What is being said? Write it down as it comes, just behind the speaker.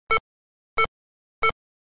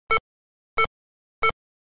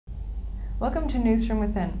Welcome to News from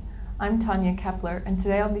Within. I'm Tanya Kepler, and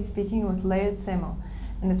today I'll be speaking with Lea Tsemel,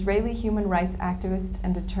 an Israeli human rights activist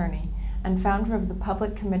and attorney, and founder of the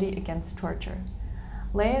Public Committee Against Torture.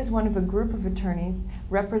 Lea is one of a group of attorneys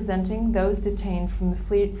representing those detained from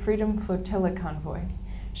the Freedom Flotilla convoy.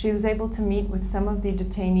 She was able to meet with some of the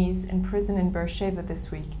detainees in prison in Beersheba this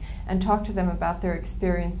week and talk to them about their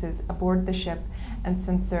experiences aboard the ship and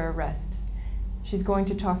since their arrest. She's going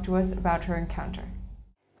to talk to us about her encounter.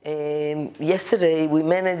 Yesterday we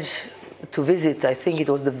managed to visit, I think it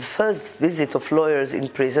was the first visit of lawyers in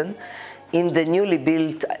prison, in the newly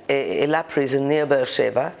built Ela prison near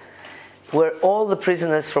Beersheba, where all the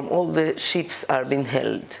prisoners from all the ships are being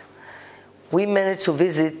held. We managed to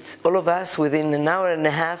visit, all of us, within an hour and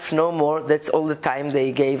a half, no more, that's all the time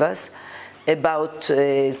they gave us, about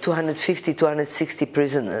 250, 260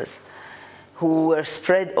 prisoners who were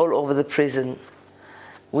spread all over the prison.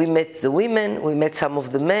 We met the women, we met some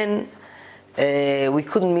of the men. We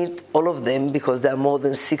couldn't meet all of them because there are more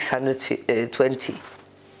than 620.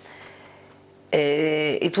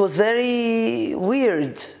 It was very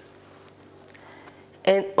weird.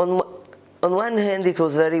 And on one hand it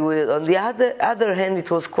was very weird. On the other hand it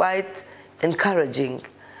was quite encouraging,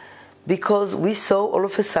 because we saw all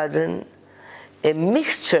of a sudden a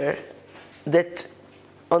mixture that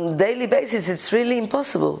on a daily basis it's really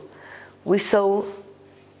impossible. We saw,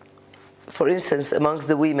 for instance, amongst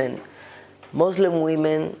the women, Muslim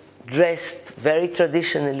women dressed very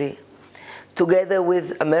traditionally, together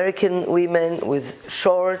with American women with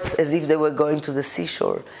shorts as if they were going to the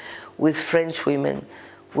seashore, with French women,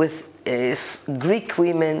 with Greek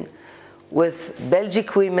women, with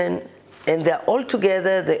Belgic women, and they're all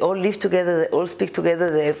together, they all live together, they all speak together,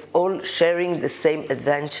 they're all sharing the same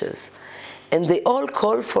adventures. And they all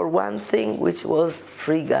call for one thing, which was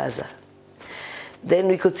free Gaza. Then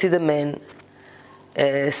we could see the men,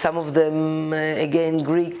 some of them, again,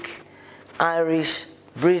 Greek, Irish,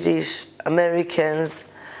 British, Americans,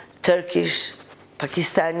 Turkish,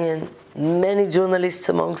 Pakistani, many journalists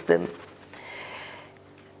amongst them.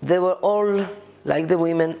 They were all, like the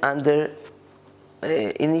women, under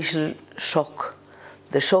initial shock.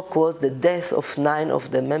 The shock was the death of 9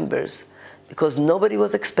 of the members, because nobody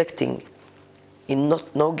was expecting, in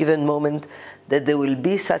no given moment, that there will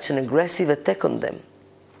be such an aggressive attack on them.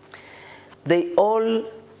 They all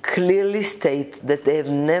clearly state that they have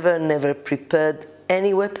never prepared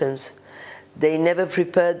any weapons. They never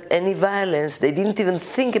prepared any violence. They didn't even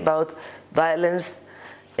think about violence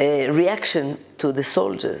reaction to the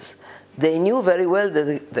soldiers. They knew very well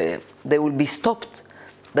that they will be stopped,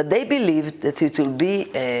 but they believed that it will be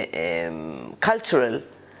a cultural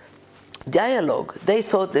dialogue. They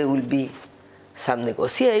thought there will be some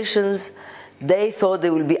negotiations. They thought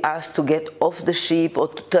they will be asked to get off the ship or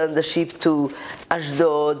to turn the ship to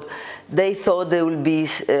Ashdod. They thought they will be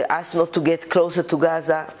asked not to get closer to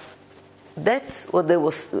Gaza. That's what they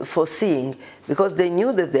were foreseeing, because they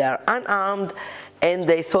knew that they are unarmed, and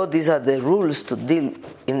they thought these are the rules to deal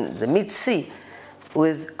in the mid-sea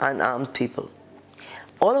with unarmed people.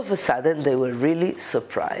 All of a sudden, they were really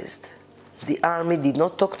surprised. The army did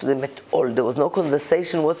not talk to them at all. There was no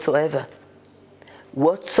conversation whatsoever.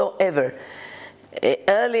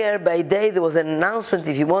 Earlier by day, there was an announcement: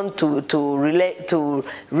 if you want to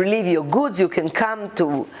relieve your goods, you can come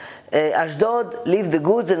to Ashdod, leave the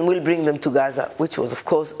goods, and we'll bring them to Gaza, which was, of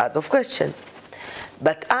course, out of question.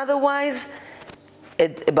 But otherwise,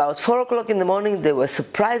 at about 4 o'clock in the morning, they were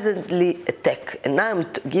surprisingly attacked. And now I'm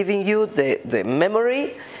giving you the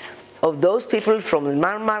memory of those people from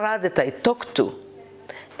Marmara that I talked to.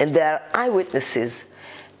 And they are eyewitnesses.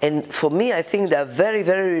 And for me, I think they are very,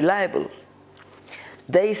 very reliable.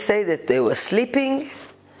 They say that they were sleeping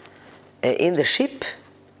in the ship.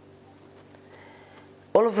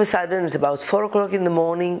 All of a sudden, at about 4 o'clock in the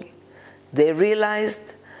morning, they realized,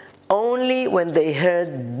 only when they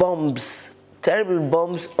heard bombs, terrible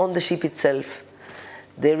bombs on the ship itself,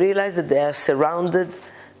 they realized that they are surrounded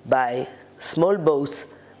by small boats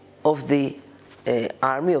of the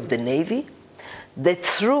army, of the navy, that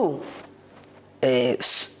threw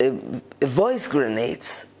voice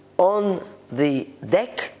grenades on the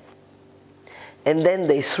deck, and then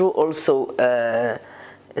they threw also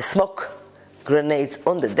smoke grenades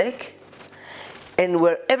on the deck, and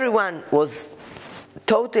where everyone was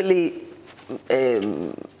totally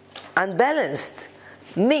unbalanced,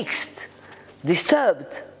 mixed,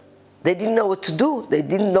 disturbed. They didn't know what to do. They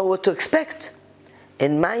didn't know what to expect.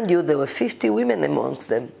 And mind you, there were 50 women amongst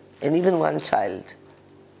them, and even one child.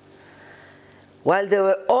 While they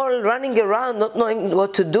were all running around not knowing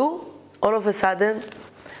what to do, all of a sudden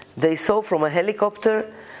they saw from a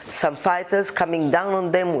helicopter some fighters coming down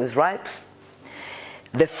on them with rifles,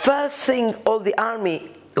 The first thing all the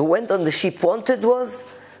army who went on the ship wanted was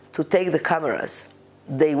to take the cameras.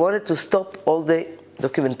 They wanted to stop all the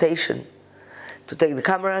documentation, to take the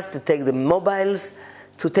cameras, to take the mobiles,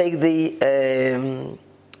 to take the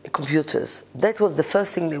computers. That was the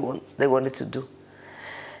first thing they wanted to do.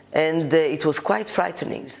 And it was quite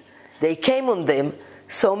frightening. They came on them,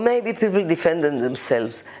 so maybe people defended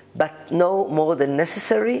themselves, but no more than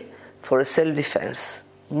necessary for a self-defense.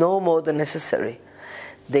 No more than necessary.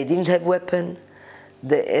 They didn't have weapon.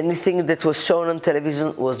 Anything that was shown on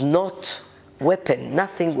television was not weapon.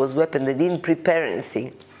 Nothing was weapon. They didn't prepare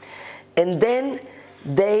anything. And then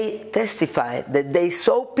they testified that they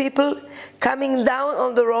saw people coming down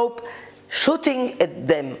on the rope, shooting at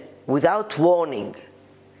them without warning.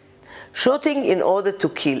 Shooting in order to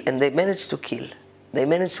kill, and they managed to kill. They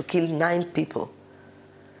managed to kill 9 people.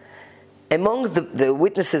 Among the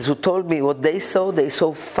witnesses who told me what they saw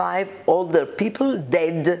 5 older people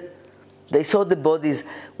dead. They saw the bodies.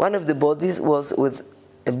 One of the bodies was with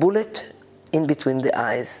a bullet in between the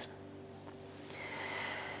eyes.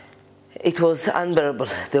 It was unbearable.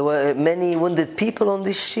 There were many wounded people on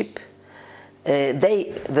this ship.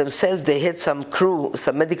 They themselves, they had some crew,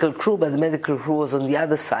 some medical crew, but the medical crew was on the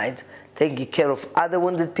other side, taking care of other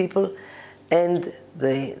wounded people, and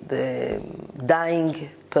the dying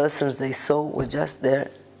persons they saw were just there,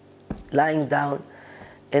 lying down,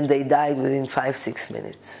 and they died within 5-6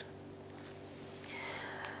 minutes.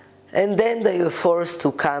 And then they were forced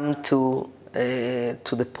to come to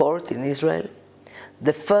the port in Israel.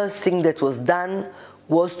 The first thing that was done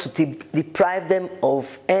was to deprive them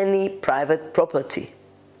of any private property.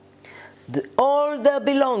 All their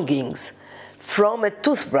belongings, from a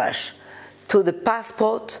toothbrush to the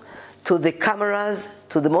passport, to the cameras,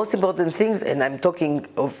 to the most important things, and I'm talking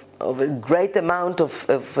of a great amount of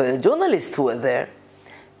journalists who were there,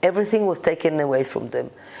 everything was taken away from them.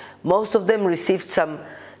 Most of them received some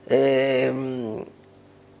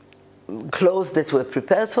clothes that were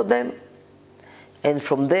prepared for them, and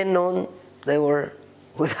from then on they were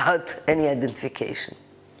without any identification.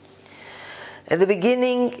 At the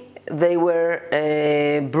beginning they were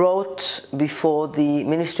brought before the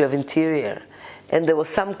Ministry of Interior, and there was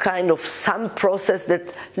some process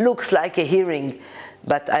that looks like a hearing,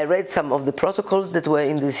 but I read some of the protocols that were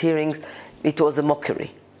in these hearings. It was a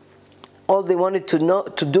mockery. All they wanted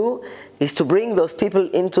to do is to bring those people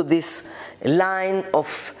into this line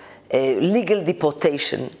of legal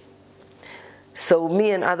deportation. So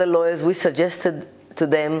me and other lawyers, we suggested to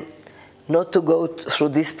them not to go through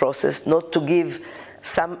this process, not to give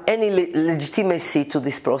any legitimacy to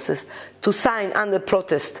this process, to sign under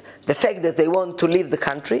protest the fact that they want to leave the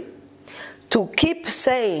country, to keep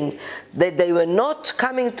saying that they were not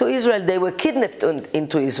coming to Israel, they were kidnapped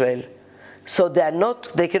into Israel. So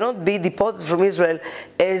they cannot be deported from Israel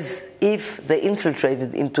as if they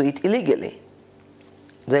infiltrated into it illegally.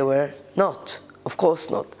 They were not, of course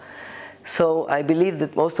not. So I believe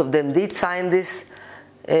that most of them did sign this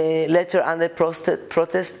letter under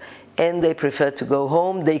protest, and they preferred to go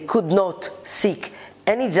home. They could not seek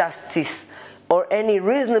any justice or any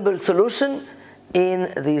reasonable solution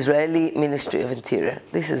in the Israeli Ministry of Interior.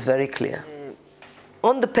 This is very clear.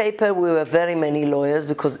 On the paper, we were very many lawyers,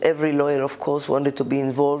 because every lawyer, of course, wanted to be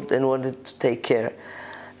involved and wanted to take care.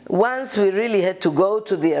 Once we really had to go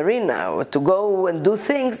to the arena, or to go and do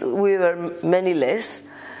things, we were many less.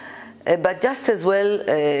 But just as well,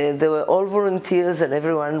 there were all volunteers, and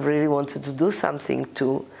everyone really wanted to do something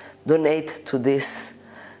to donate to this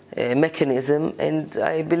mechanism, and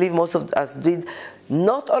I believe most of us did.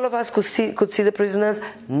 Not all of us could see the prisoners.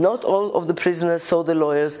 Not all of the prisoners saw the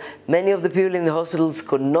lawyers. Many of the people in the hospitals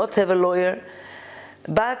could not have a lawyer.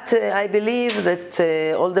 But I believe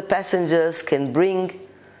that all the passengers can bring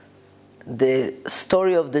the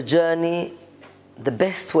story of the journey the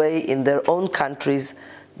best way in their own countries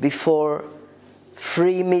before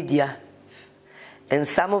free media. And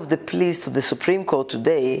some of the pleas to the Supreme Court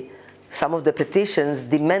today, some of the petitions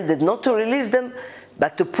demanded not to release them,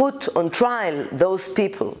 but to put on trial those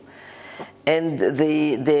people. And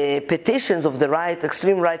the petitions of the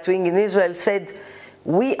extreme right wing in Israel said,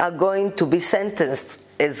 we are going to be sentenced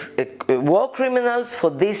as war criminals for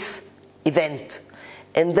this event.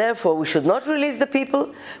 And therefore we should not release the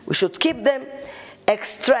people, we should keep them,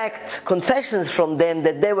 extract confessions from them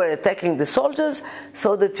that they were attacking the soldiers,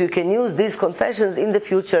 so that we can use these confessions in the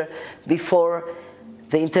future before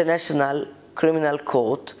the International Criminal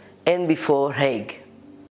Court and before Hague.